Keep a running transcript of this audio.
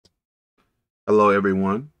Hello,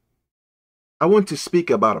 everyone. I want to speak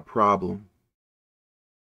about a problem.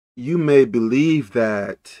 You may believe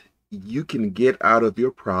that you can get out of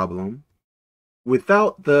your problem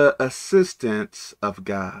without the assistance of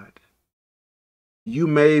God. You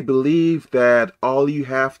may believe that all you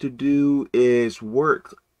have to do is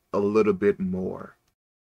work a little bit more,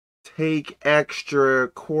 take extra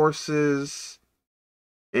courses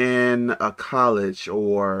in a college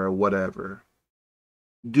or whatever,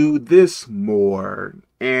 do this more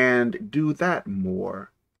and do that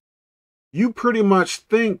more. You pretty much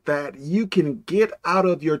think that you can get out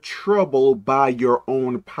of your trouble by your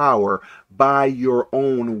own power, by your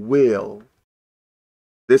own will.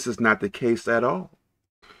 This is not the case at all.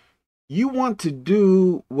 You want to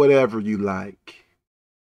do whatever you like.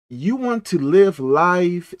 You want to live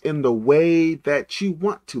life in the way that you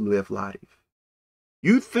want to live life.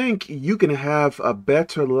 You think you can have a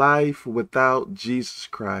better life without Jesus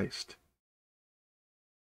Christ.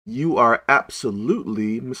 You are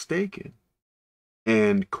absolutely mistaken.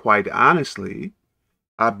 And quite honestly,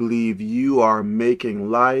 I believe you are making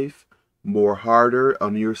life more harder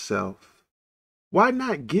on yourself. Why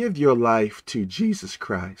not give your life to Jesus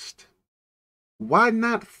Christ? Why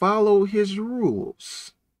not follow his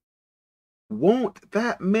rules? Won't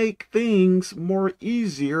that make things more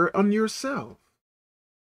easier on yourself?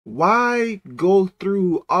 Why go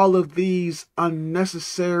through all of these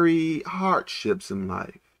unnecessary hardships in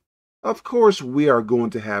life? Of course, we are going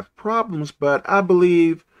to have problems, but I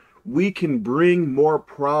believe we can bring more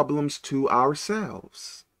problems to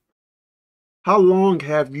ourselves. How long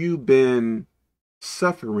have you been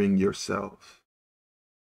suffering yourself?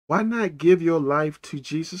 Why not give your life to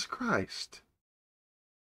Jesus Christ?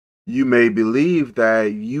 You may believe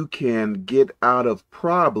that you can get out of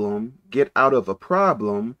a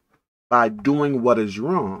problem by doing what is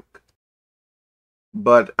wrong.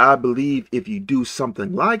 But I believe if you do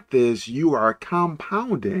something like this, you are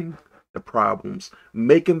compounding the problems,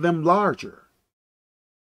 making them larger.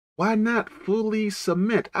 Why not fully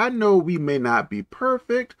submit? I know we may not be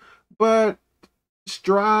perfect, but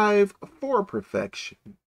strive for perfection.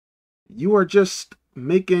 You are just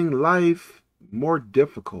making life more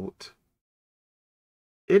difficult.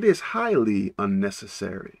 It is highly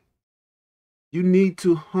unnecessary. You need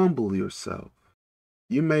to humble yourself.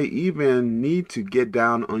 You may even need to get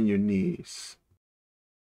down on your knees.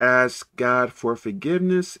 Ask God for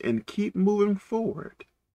forgiveness and keep moving forward.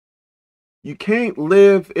 You can't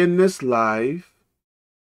live in this life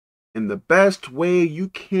in the best way you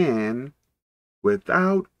can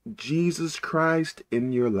without Jesus Christ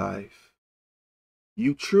in your life.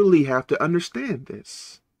 You truly have to understand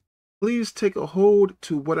this. Please take a hold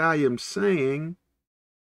to what I am saying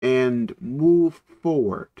and move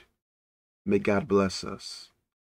forward. May God bless us.